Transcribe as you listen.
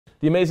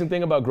The amazing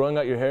thing about growing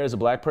out your hair as a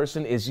black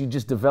person is you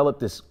just develop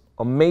this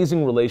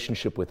amazing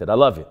relationship with it. I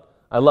love it.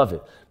 I love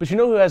it. But you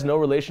know who has no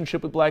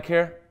relationship with black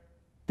hair?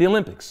 The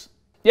Olympics.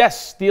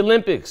 Yes, the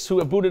Olympics, who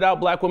have booted out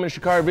black woman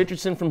Sha'carri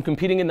Richardson from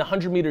competing in the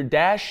 100-meter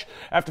dash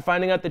after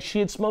finding out that she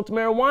had smoked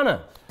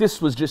marijuana.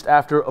 This was just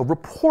after a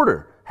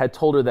reporter had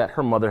told her that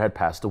her mother had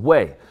passed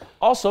away.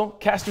 Also,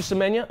 Caster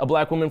Semenya, a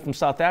black woman from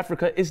South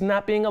Africa, is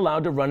not being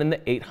allowed to run in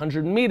the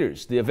 800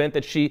 meters, the event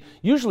that she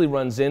usually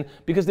runs in,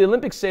 because the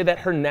Olympics say that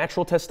her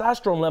natural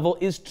testosterone level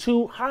is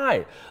too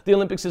high. The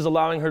Olympics is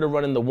allowing her to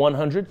run in the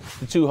 100,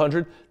 the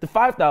 200, the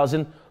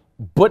 5,000,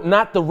 but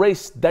not the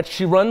race that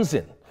she runs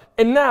in.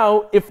 And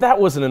now, if that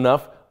wasn't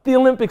enough, the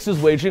Olympics is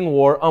waging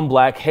war on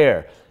black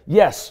hair.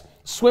 Yes,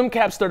 swim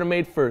caps that are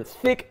made for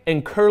thick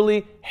and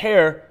curly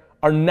hair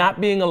are not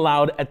being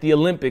allowed at the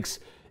Olympics.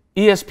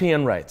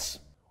 ESPN writes.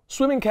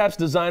 Swimming caps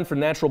designed for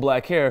natural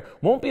black hair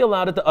won't be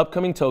allowed at the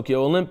upcoming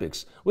Tokyo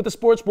Olympics, with the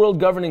sports world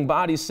governing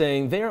body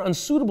saying they are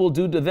unsuitable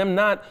due to them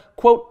not,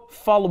 quote,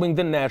 following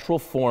the natural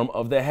form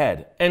of the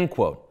head, end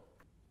quote.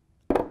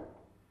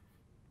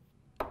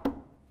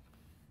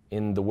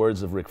 In the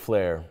words of Ric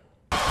Flair.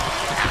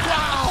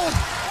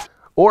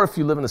 Or if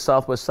you live in the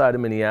southwest side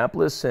of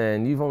Minneapolis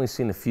and you've only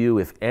seen a few,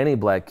 if any,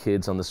 black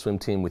kids on the swim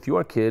team with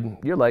your kid,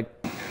 you're like,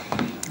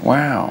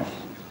 wow.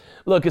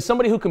 Look, as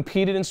somebody who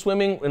competed in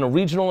swimming in a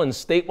regional and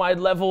statewide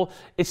level,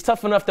 it's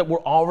tough enough that we're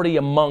already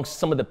amongst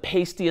some of the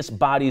pastiest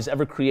bodies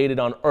ever created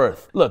on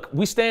earth. Look,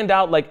 we stand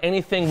out like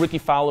anything Ricky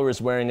Fowler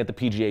is wearing at the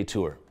PGA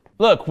Tour.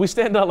 Look, we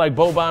stand out like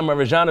Boban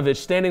Marjanovic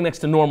standing next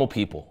to normal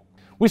people.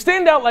 We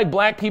stand out like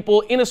black people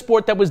in a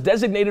sport that was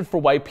designated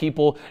for white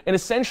people and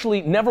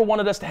essentially never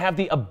wanted us to have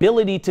the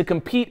ability to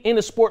compete in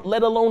a sport,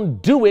 let alone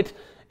do it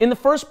in the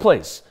first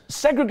place.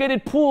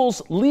 Segregated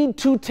pools lead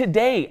to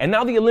today, and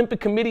now the Olympic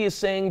Committee is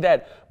saying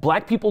that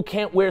black people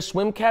can't wear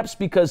swim caps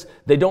because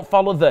they don't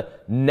follow the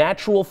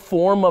natural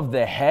form of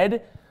the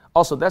head.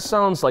 Also, that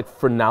sounds like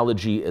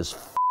phrenology as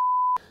f***.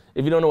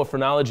 If you don't know what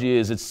phrenology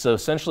is, it's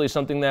essentially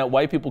something that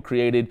white people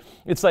created.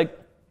 It's like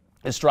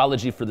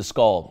astrology for the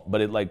skull,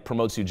 but it like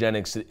promotes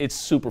eugenics. It's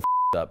super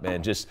f***ed up,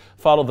 man. Just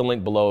follow the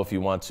link below if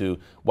you want to.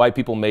 White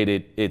people made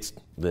it. It's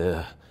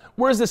ugh.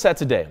 Where is this at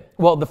today?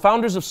 Well, the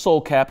founders of Soul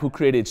Cap, who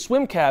created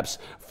swim caps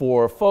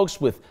for folks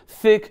with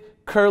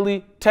thick,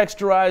 curly,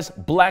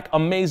 texturized, black,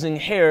 amazing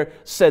hair,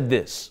 said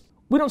this.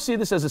 We don't see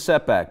this as a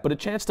setback, but a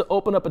chance to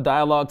open up a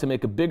dialogue to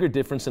make a bigger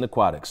difference in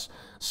aquatics.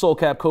 Soul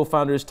Cap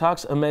co-founders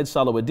Tax Ahmed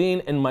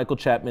Salahuddin and Michael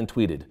Chapman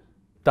tweeted,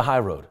 the high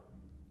road.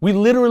 We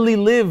literally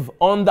live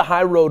on the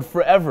high road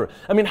forever.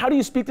 I mean, how do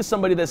you speak to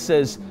somebody that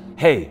says,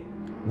 hey,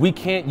 we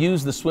can't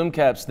use the swim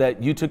caps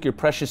that you took your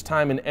precious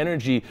time and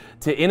energy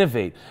to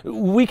innovate.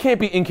 We can't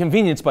be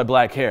inconvenienced by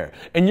black hair.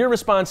 And your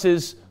response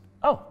is,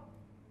 oh,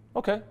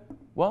 okay,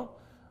 well,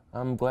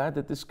 I'm glad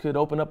that this could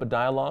open up a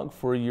dialogue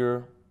for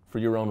your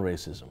own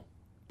racism.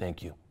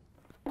 Thank you.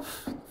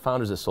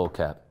 Founders of Soul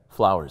Cap,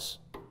 flowers.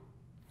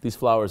 These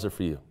flowers are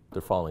for you.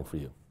 They're falling for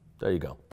you. There you go.